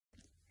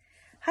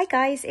Hi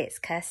guys, it's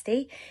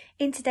Kirsty.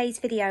 In today's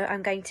video,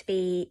 I'm going to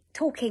be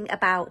talking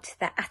about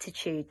the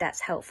attitude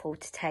that's helpful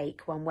to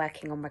take when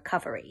working on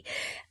recovery.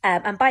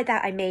 And by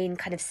that, I mean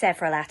kind of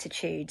several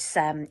attitudes,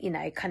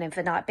 kind of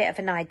a bit of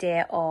an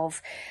idea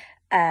of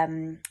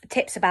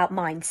tips about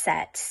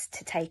mindsets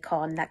to take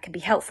on that can be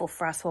helpful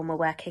for us when we're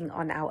working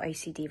on our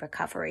OCD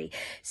recovery,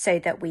 so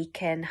that we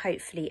can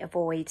hopefully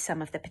avoid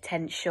some of the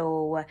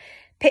potential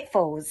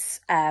pitfalls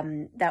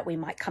that we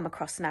might come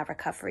across in our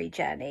recovery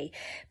journey.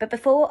 But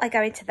before I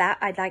go into that,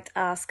 I'd like to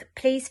ask,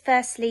 please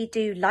firstly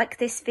do like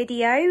this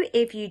video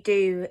if you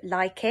do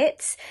like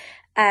it.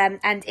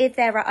 And if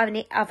there are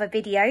any other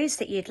videos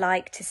that you'd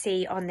like to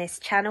see on this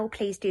channel,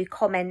 please do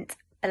comment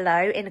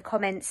below in the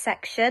comments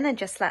section and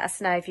just let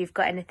us know if you've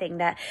got anything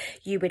that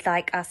you would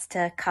like us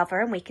to cover,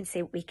 and we can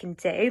see what we can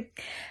do.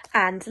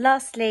 And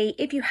lastly,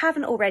 if you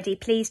haven't already,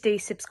 please do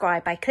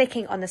subscribe by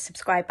clicking on the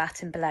subscribe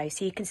button below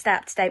so you can stay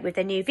up to date with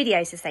the new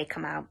videos as they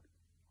come out.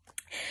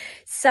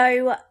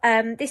 So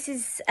this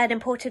is an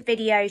important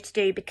video to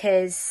do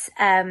because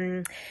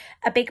a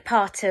big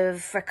part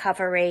of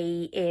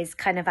recovery is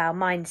kind of our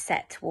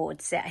mindset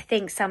towards it. I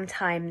think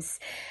sometimes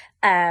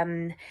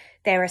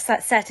there are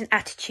certain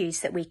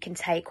attitudes that we can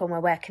take when we're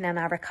working on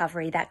our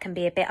recovery that can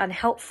be a bit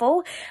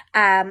unhelpful.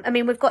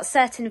 We've got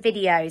certain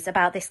videos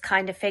about this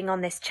kind of thing on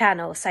this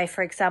channel. So,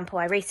 for example,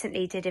 I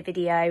recently did a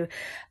video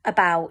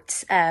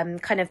about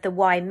kind of the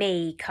why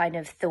me kind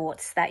of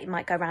thoughts that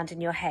might go around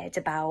in your head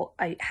about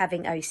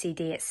having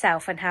OCD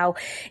itself, and how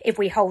if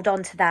we hold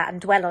on to that and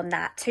dwell on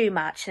that too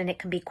much, then it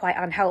can be quite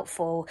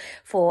unhelpful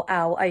for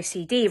our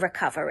OCD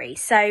recovery.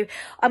 So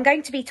I'm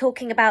going to be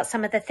talking about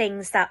some of the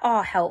things that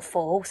are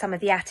helpful, some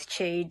of the attitudes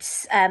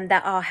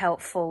that are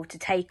helpful to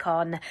take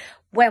on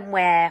when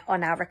we're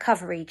on our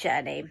recovery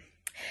journey.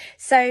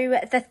 So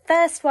the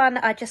first one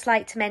I'd just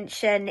like to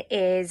mention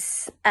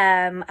is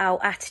our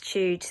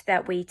attitude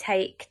that we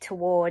take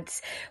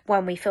towards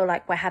when we feel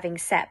like we're having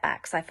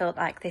setbacks. I feel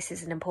like this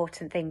is an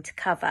important thing to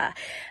cover.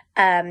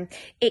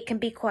 It can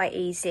be quite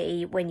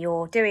easy when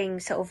you're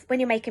when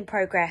you're making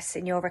progress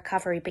in your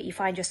recovery, but you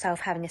find yourself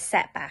having a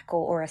setback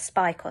or a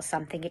spike or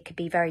something. It could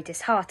be very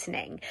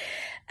disheartening.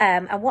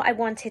 And what I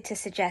wanted to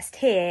suggest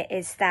here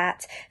is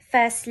that,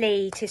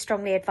 firstly, to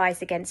strongly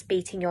advise against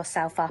beating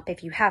yourself up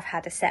if you have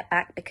had a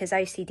setback, because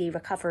OCD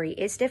recovery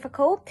is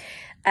difficult.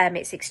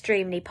 It's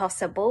extremely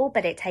possible,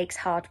 but it takes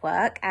hard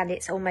work, and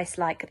it's almost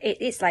like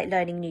it's like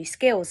learning new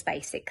skills,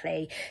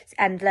 basically,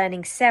 and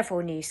learning several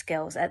new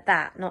skills at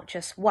that, not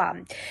just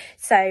one.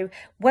 So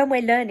when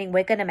we're learning,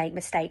 we're going to make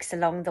mistakes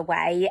along the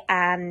way,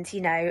 and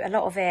a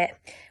lot of it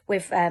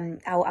with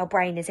our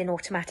brain is in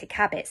automatic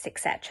habits,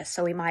 etc.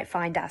 So we might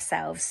find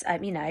ourselves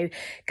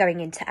going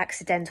into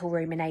accidental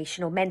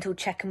rumination or mental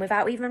checking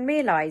without even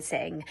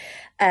realizing,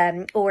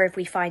 or if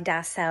we find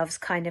ourselves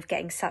kind of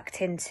getting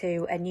sucked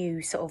into a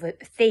new sort of a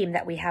theme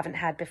that we haven't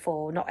had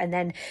before, and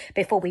then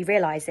before we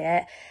realize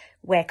it,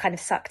 we're kind of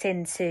sucked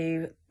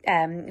into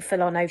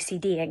full-on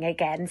OCDing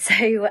again.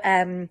 So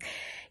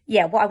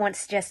what I want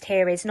to suggest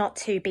here is not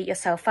to beat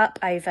yourself up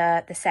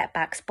over the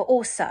setbacks, but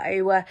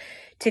also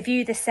to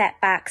view the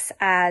setbacks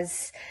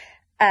as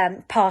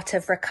part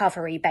of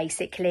recovery,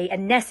 basically, a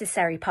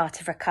necessary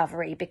part of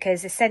recovery,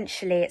 because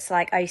essentially it's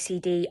like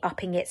OCD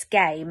upping its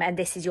game, and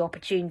this is your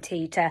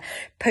opportunity to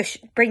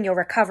bring your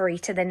recovery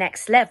to the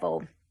next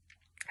level.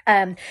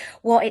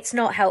 What it's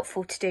not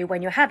helpful to do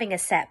when you're having a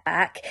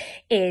setback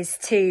is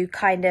to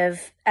kind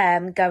of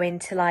go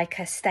into like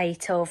a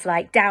state of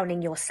like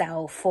downing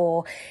yourself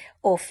or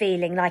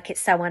feeling like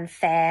it's so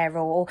unfair,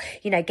 or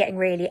getting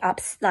really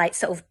like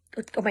sort of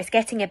almost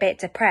getting a bit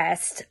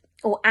depressed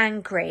or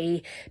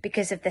angry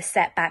because of the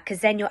setback,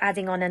 because then you're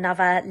adding on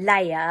another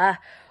layer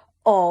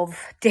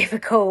of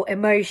difficult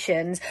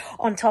emotions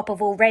on top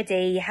of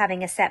already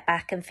having a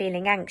setback and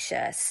feeling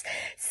anxious.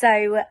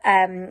 So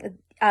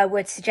I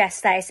would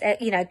suggest that it's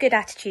a good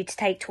attitude to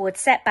take towards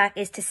setback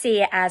is to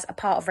see it as a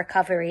part of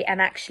recovery,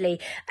 and actually,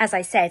 as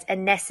I said, a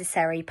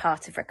necessary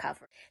part of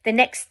recovery. The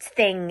next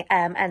thing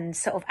and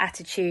sort of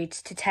attitude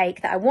to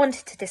take that I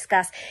wanted to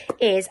discuss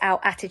is our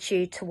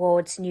attitude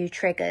towards new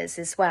triggers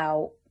as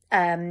well.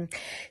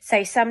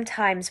 So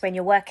sometimes when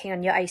you're working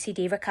on your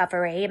OCD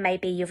recovery,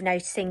 maybe you're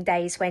noticing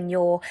days when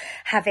you're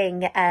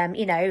having,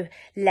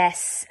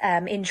 less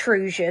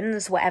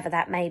intrusions, whatever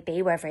that may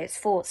be, whether it's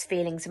thoughts,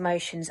 feelings,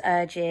 emotions,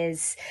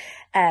 urges,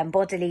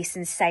 bodily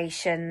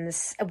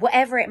sensations,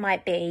 whatever it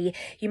might be.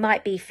 You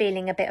might be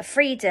feeling a bit of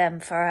freedom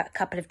for a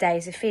couple of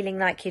days of feeling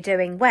like you're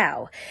doing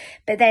well,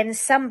 but then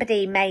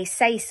somebody may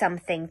say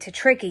something to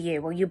trigger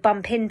you, or you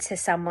bump into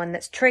someone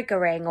that's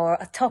triggering, or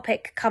a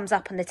topic comes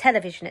up on the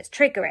television that's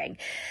triggering,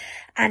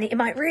 and it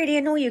might really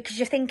annoy you because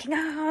you're thinking,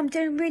 I'm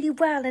doing really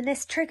well, and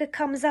this trigger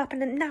comes up,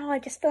 and now I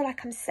just feel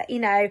like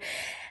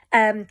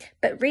I'm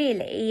but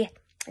really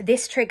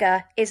this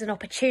trigger is an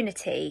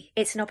opportunity.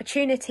 It's an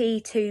opportunity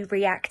to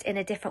react in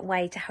a different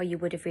way to how you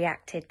would have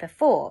reacted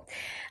before.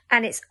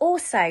 And it's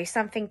also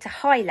something to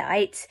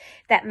highlight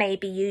that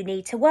maybe you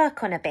need to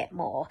work on a bit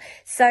more.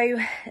 So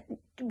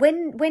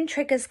when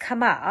triggers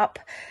come up,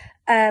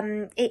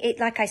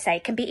 like I say,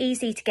 it can be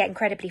easy to get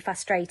incredibly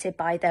frustrated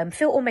by them,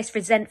 feel almost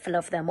resentful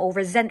of them, or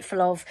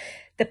resentful of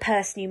the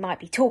person you might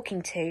be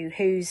talking to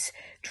who's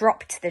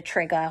dropped the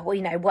trigger, or,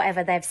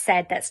 whatever they've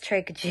said that's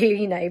triggered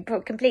you,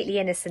 completely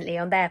innocently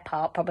on their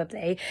part,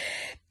 probably.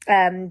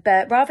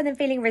 But rather than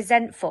feeling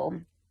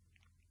resentful,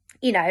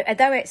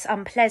 although it's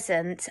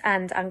unpleasant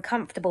and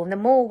uncomfortable, the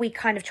more we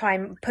kind of try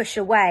and push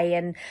away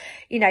and,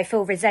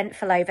 feel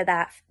resentful over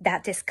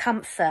that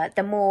discomfort,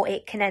 the more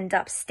it can end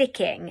up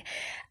sticking.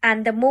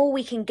 And the more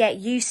we can get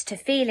used to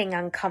feeling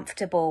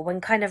uncomfortable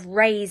and kind of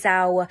raise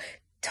our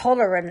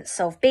tolerance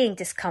of being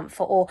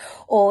discomfort,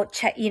 or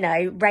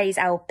raise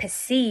our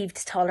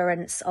perceived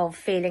tolerance of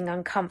feeling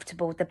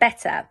uncomfortable, the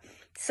better.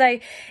 So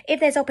if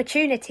there's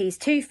opportunities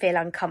to feel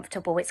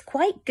uncomfortable, it's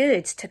quite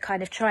good to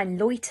kind of try and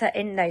loiter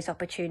in those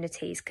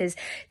opportunities, because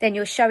then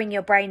you're showing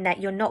your brain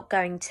that you're not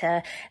going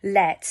to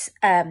let,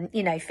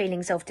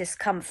 feelings of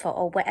discomfort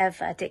or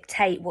whatever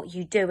dictate what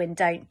you do and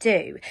don't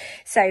do.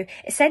 So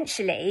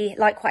essentially,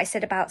 like what I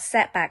said about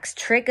setbacks,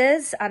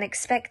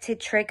 unexpected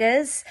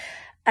triggers,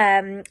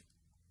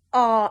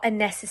 are a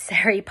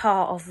necessary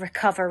part of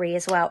recovery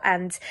as well.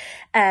 And,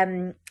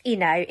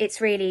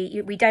 it's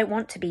really, we don't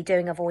want to be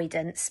doing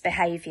avoidance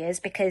behaviours,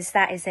 because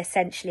that is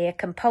essentially a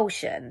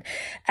compulsion,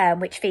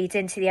 which feeds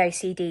into the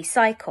OCD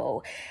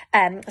cycle.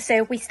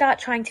 So if we start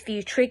trying to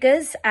view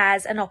triggers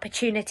as an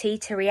opportunity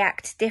to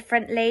react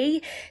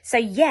differently, so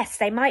yes,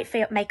 they might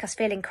make us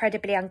feel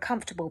incredibly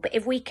uncomfortable, but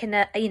if we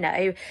can,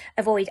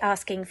 avoid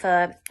asking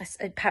for,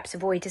 perhaps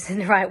avoid isn't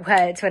the right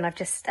word when I've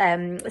just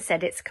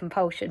said it's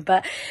compulsion,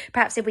 but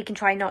perhaps if we can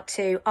try not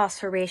to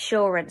ask for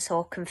reassurance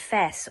or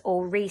confess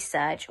or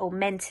research or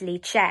mentally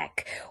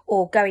check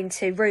or go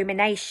into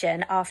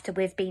rumination after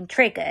we've been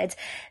triggered,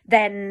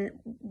 then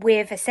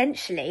we've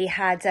essentially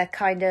had a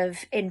kind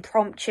of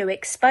impromptu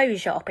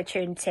exposure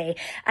opportunity.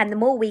 And the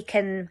more we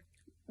can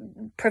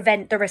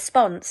prevent the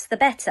response, the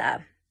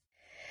better.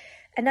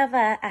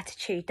 Another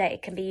attitude that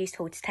it can be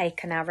useful to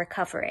take in our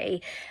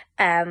recovery,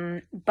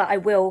 but I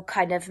will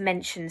kind of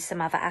mention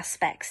some other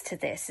aspects to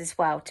this as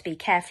well to be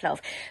careful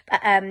of.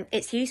 But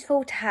it's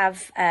useful to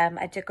have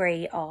a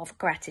degree of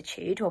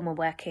gratitude when we're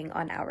working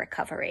on our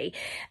recovery,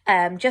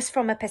 just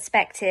from a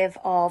perspective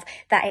of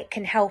that it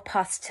can help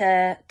us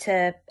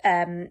to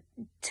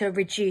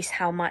reduce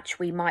how much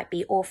we might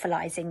be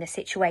awfulizing the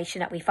situation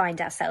that we find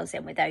ourselves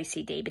in with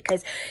OCD.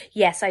 Because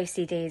yes,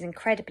 OCD is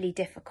incredibly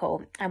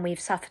difficult and we've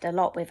suffered a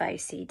lot with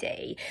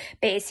OCD,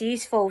 but it's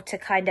useful to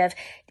kind of,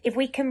 if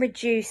we can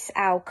reduce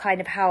our kind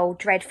of how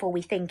dreadful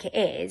we think it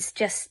is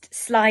just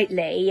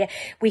slightly,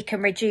 we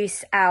can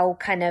reduce our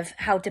kind of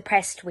how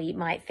depressed we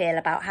might feel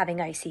about having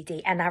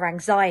OCD and our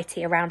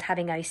anxiety around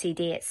having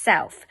OCD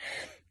itself.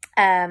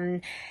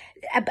 And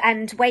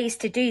ways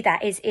to do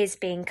that is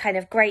being kind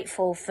of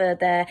grateful for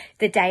the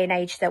day and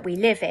age that we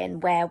live in,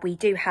 where we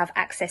do have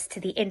access to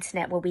the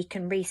internet, where we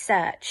can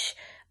research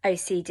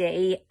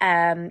OCD.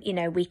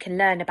 We can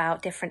learn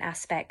about different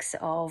aspects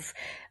of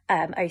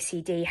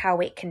OCD, how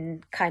it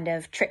can kind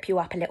of trip you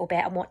up a little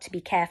bit and what to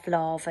be careful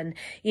of, and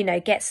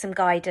get some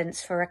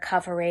guidance for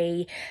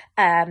recovery,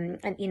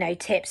 and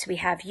tips. We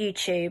have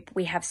YouTube,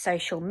 we have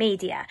social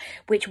media,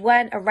 which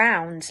weren't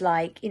around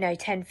like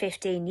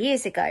 10-15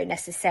 years ago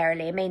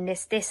necessarily. I mean,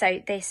 this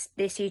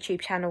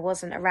YouTube channel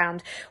wasn't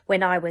around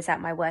when I was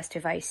at my worst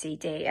with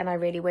OCD, and I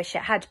really wish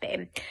it had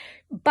been.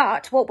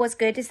 But what was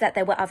good is that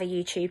there were other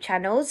YouTube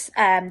channels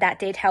that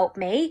did help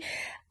me.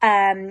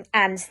 And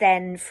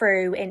then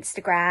through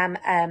Instagram,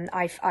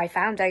 I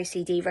found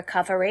OCD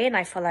recovery, and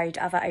I followed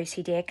other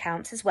OCD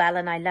accounts as well.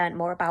 And I learned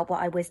more about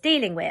what I was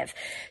dealing with.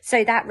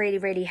 So that really,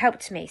 really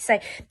helped me. So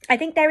I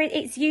think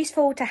it's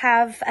useful to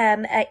have,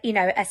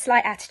 a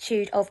slight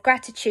attitude of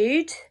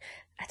gratitude.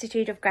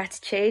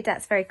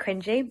 That's very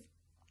cringy.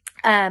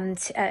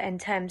 In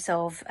terms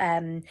of,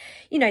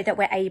 that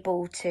we're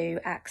able to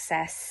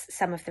access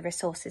some of the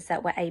resources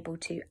that we're able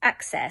to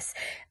access,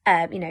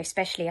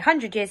 especially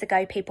 100 years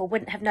ago, people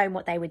wouldn't have known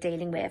what they were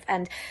dealing with.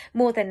 And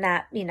more than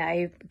that,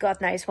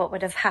 God knows what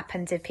would have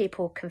happened if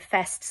people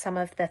confessed some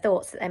of the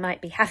thoughts that they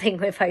might be having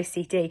with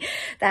OCD.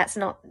 That's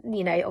not,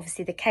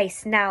 obviously the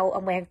case now,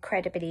 and we're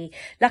incredibly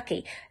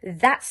lucky.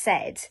 That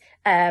said,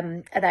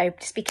 although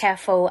just be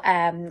careful,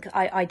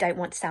 I don't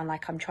want to sound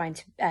like I'm trying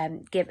to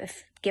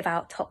give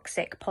out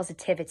toxic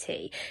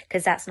positivity,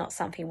 because that's not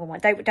something we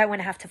want. Don't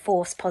want to have to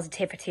force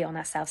positivity on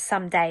ourselves.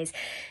 Some days,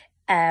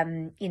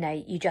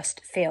 you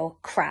just feel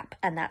crap,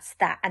 and that's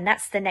that. And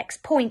that's the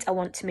next point I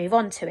want to move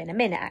on to in a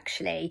minute,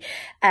 actually.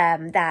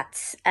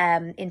 That's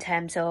in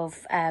terms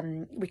of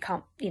we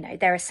can't,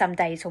 there are some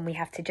days when we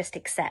have to just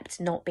accept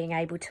not being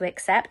able to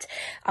accept.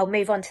 I'll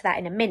move on to that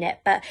in a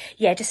minute. But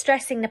yeah, just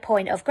stressing the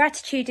point of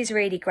gratitude is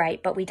really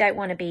great, but we don't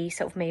want to be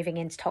sort of moving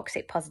into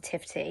toxic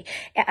positivity.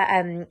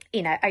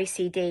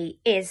 OCD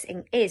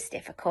is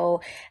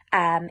difficult.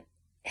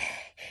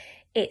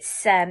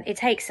 It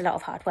takes a lot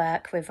of hard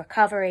work with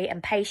recovery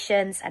and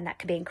patience, and that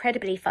can be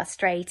incredibly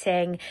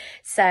frustrating.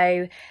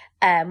 So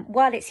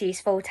while it's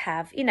useful to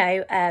have,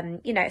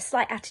 a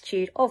slight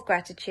attitude of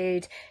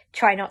gratitude,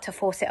 try not to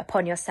force it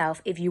upon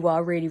yourself if you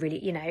are really,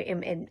 really, you know,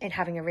 in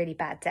having a really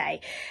bad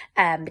day,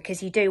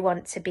 because you do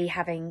want to be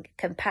having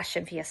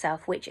compassion for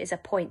yourself, which is a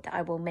point that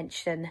I will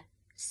mention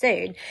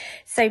soon.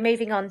 So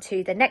moving on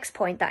to the next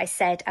point that I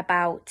said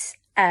about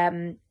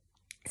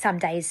some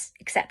days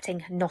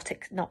accepting,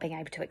 not being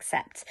able to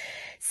accept.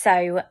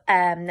 So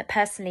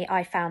personally,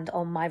 I found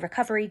on my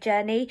recovery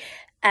journey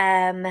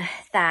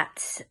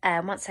that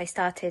once I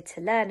started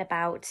to learn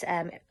about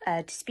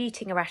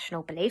disputing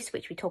irrational beliefs,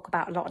 which we talk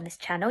about a lot on this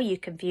channel, you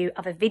can view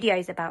other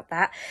videos about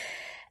that.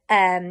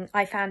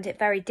 I found it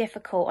very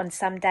difficult on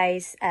some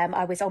days.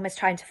 I was almost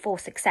trying to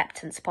force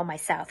acceptance upon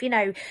myself. You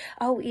know,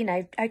 oh, you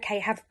know,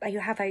 okay, you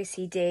have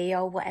OCD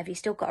or whatever. You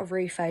still got a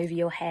roof over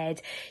your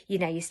head. You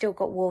know, you still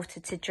got water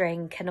to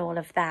drink and all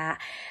of that.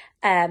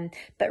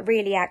 But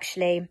really,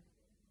 actually,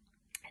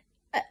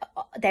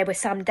 there were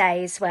some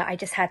days where I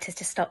just had to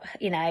just stop.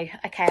 You know,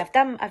 okay,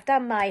 I've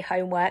done my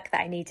homework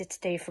that I needed to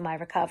do for my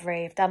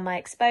recovery. I've done my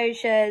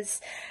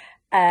exposures.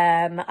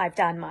 I've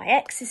done my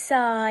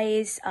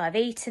exercise, I've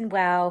eaten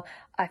well,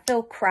 I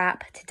feel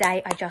crap.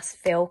 Today I just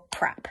feel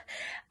crap.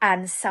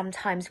 And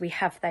sometimes we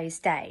have those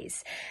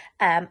days.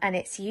 And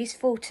it's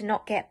useful to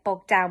not get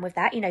bogged down with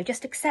that. You know,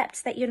 just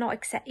accept that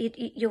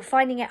you're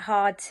finding it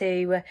hard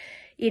to,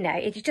 you know,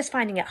 you're just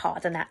finding it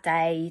hard on that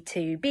day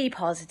to be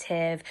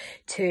positive,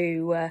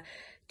 to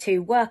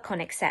work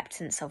on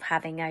acceptance of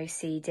having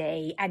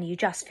OCD, and you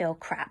just feel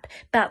crap.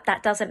 But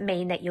that doesn't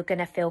mean that you're going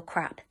to feel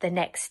crap the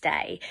next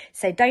day.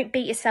 So don't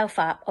beat yourself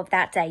up of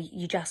that day.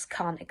 You just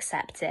can't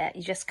accept it.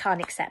 You just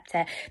can't accept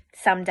it.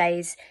 Some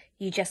days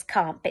you just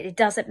can't, but it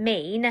doesn't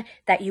mean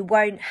that you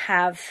won't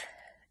have,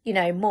 you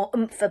know, more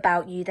oomph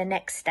about you the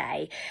next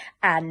day.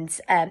 And,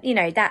 you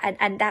know, that,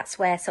 and that's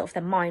where sort of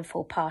the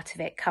mindful part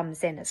of it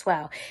comes in as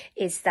well,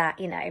 is that,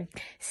 you know,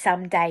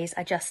 some days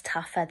are just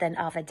tougher than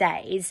other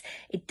days.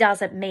 It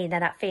doesn't mean that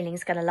that feeling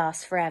is going to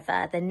last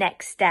forever. The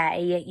next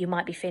day you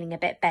might be feeling a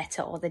bit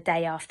better, or the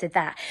day after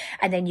that.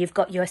 And then you've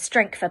got your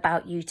strength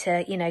about you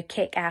to, you know,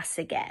 kick ass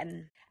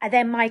again. And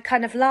then my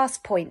kind of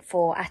last point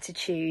for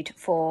attitude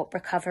for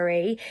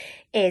recovery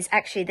is,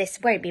 actually, this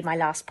won't be my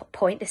last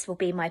point. This will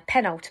be my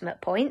penultimate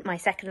point, my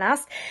second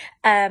last,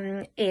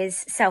 is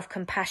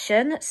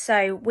self-compassion.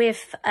 So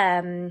with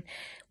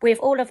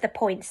all of the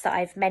points that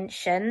I've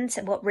mentioned,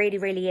 what really,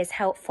 really is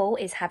helpful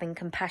is having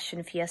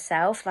compassion for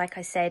yourself. Like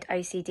I said,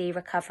 OCD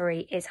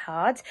recovery is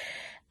hard.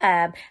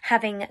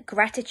 Having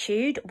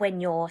gratitude when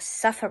you're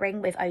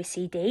suffering with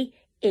OCD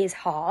is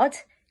hard.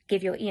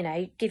 Give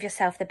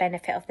yourself the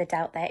benefit of the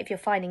doubt there. If you're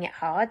finding it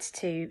hard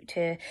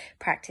to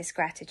practice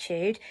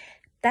gratitude,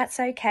 that's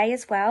okay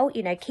as well.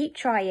 You know, keep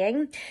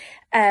trying.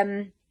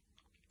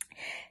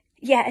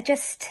 Yeah,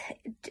 just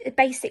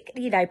basic,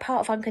 you know, part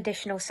of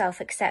unconditional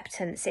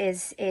self-acceptance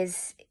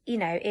is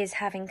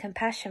having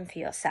compassion for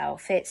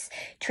yourself. It's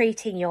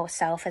treating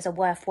yourself as a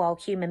worthwhile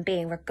human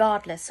being,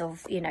 regardless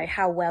of, you know,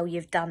 how well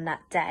you've done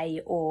that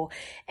day or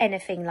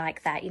anything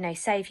like that. You know,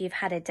 say if you've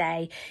had a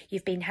day,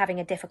 you've been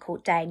having a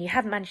difficult day and you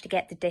haven't managed to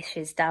get the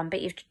dishes done,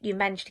 but you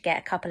managed to get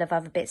a couple of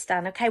other bits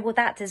done. Okay, well,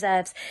 that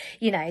deserves,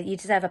 you know, you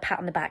deserve a pat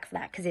on the back for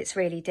that, because it's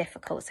really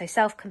difficult. So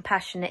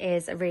self-compassion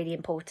is a really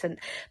important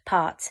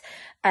part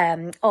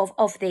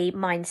of the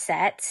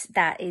mindset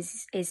that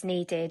is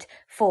needed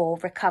for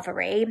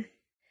recovery.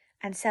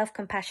 And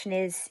self-compassion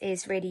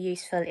is really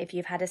useful if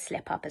you've had a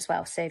slip up as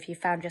well. So if you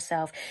found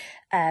yourself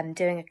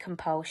doing a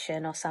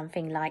compulsion or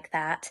something like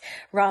that,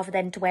 rather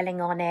than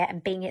dwelling on it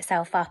and beating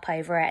yourself up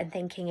over it and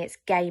thinking it's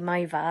game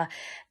over,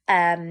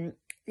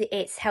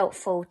 it's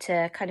helpful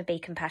to kind of be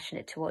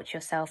compassionate towards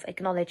yourself,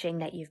 acknowledging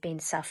that you've been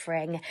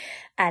suffering.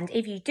 And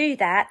if you do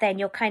that, then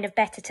you're kind of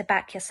better to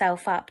back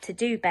yourself up to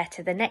do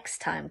better the next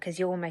time, because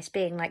you're almost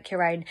being like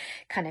your own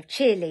kind of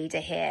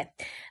cheerleader here.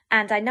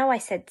 And I know I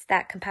said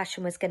that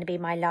compassion was going to be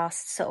my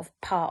last sort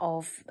of part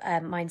of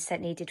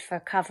mindset needed for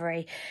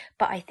recovery.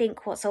 But I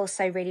think what's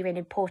also really, really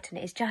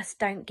important is just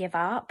don't give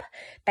up.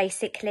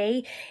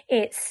 Basically,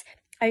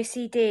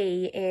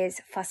 OCD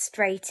is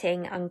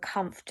frustrating,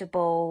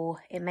 uncomfortable.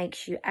 It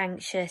makes you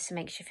anxious, it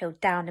makes you feel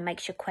down, it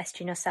makes you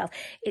question yourself.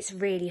 It's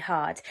really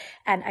hard.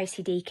 And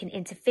OCD can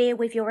interfere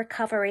with your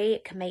recovery.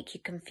 It can make you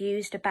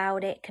confused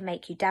about it. It can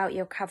make you doubt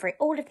your recovery.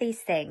 All of these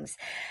things.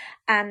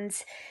 And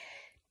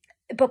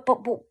but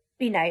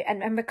you know,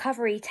 and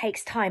recovery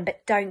takes time,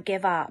 but don't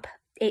give up.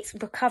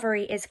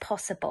 Recovery is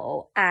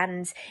possible,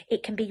 and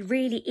it can be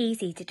really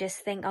easy to just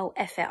think, oh,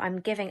 F it,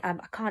 I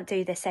can't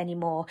do this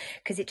anymore,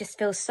 because it just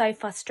feels so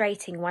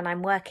frustrating when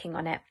I'm working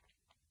on it.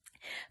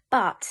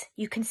 But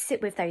you can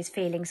sit with those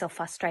feelings of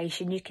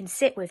frustration. You can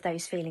sit with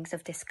those feelings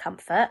of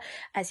discomfort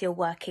as you're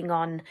working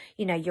on,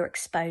 you know, your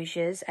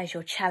exposures, as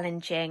you're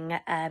challenging,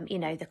 you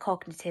know, the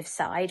cognitive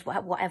side,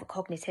 whatever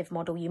cognitive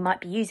model you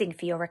might be using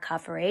for your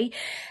recovery.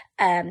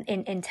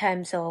 In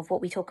terms of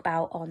what we talk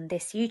about on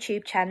this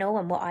YouTube channel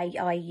and what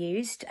I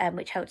used,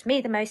 which helped me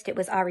the most, it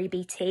was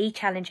REBT,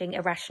 challenging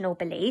irrational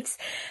beliefs.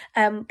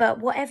 But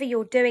whatever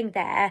you're doing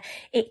there,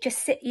 it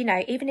just, you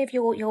know, even if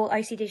your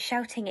OCD is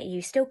shouting at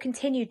you, still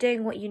continue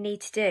doing what you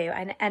need to do,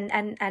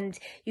 and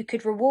you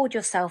could reward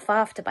yourself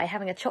after by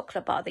having a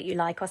chocolate bar that you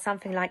like or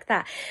something like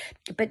that.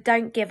 But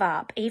don't give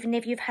up. Even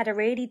if you've had a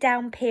really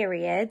down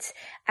period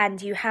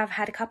and you have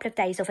had a couple of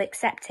days of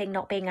accepting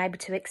not being able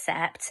to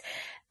accept,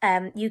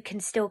 you can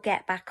still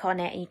get back on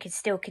it, and you can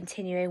still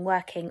continue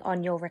working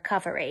on your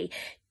recovery.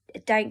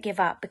 Don't give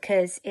up,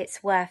 because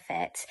it's worth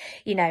it,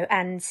 you know,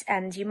 and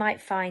you might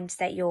find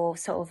that you're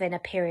sort of in a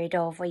period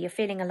of where you're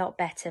feeling a lot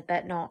better,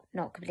 but not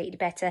completely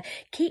better.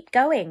 Keep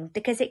going,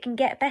 because it can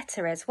get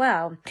better as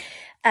well.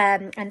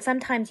 And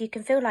sometimes you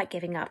can feel like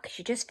giving up because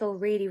you just feel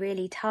really,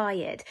 really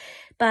tired.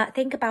 But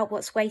think about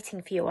what's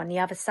waiting for you on the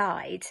other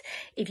side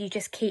if you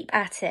just keep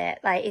at it.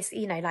 Like, it's,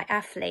 you know, like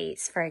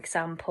athletes, for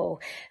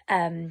example,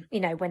 you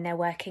know, when they're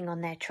working on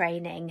their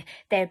training,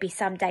 there'll be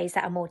some days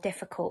that are more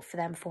difficult for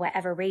them for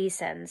whatever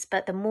reasons.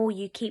 But the more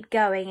you keep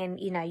going and,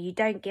 you know, you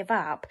don't give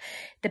up,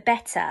 the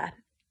better.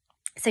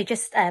 So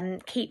just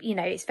keep, you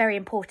know, it's very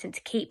important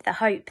to keep the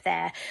hope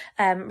there.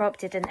 Rob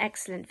did an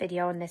excellent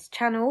video on this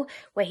channel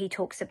where he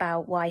talks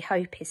about why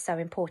hope is so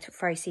important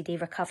for OCD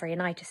recovery.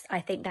 And I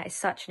think that is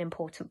such an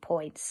important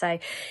point. So,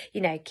 you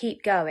know,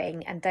 keep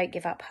going and don't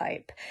give up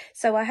hope.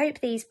 So I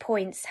hope these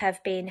points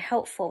have been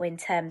helpful in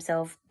terms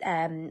of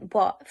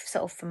what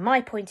sort of, from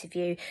my point of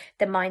view,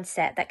 the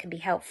mindset that can be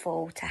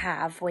helpful to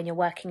have when you're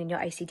working in your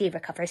OCD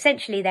recovery.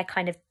 Essentially, they're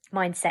kind of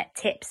mindset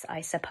tips,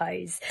 I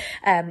suppose,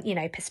 you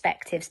know,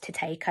 perspectives to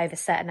take over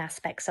certain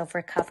aspects of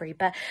recovery.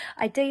 But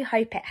I do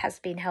hope it has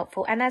been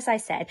helpful. And as I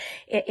said,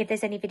 if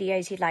there's any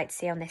videos you'd like to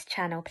see on this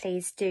channel,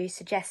 please do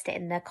suggest it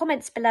in the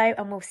comments below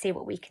and we'll see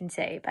what we can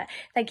do. But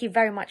thank you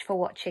very much for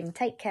watching.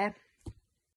 Take care.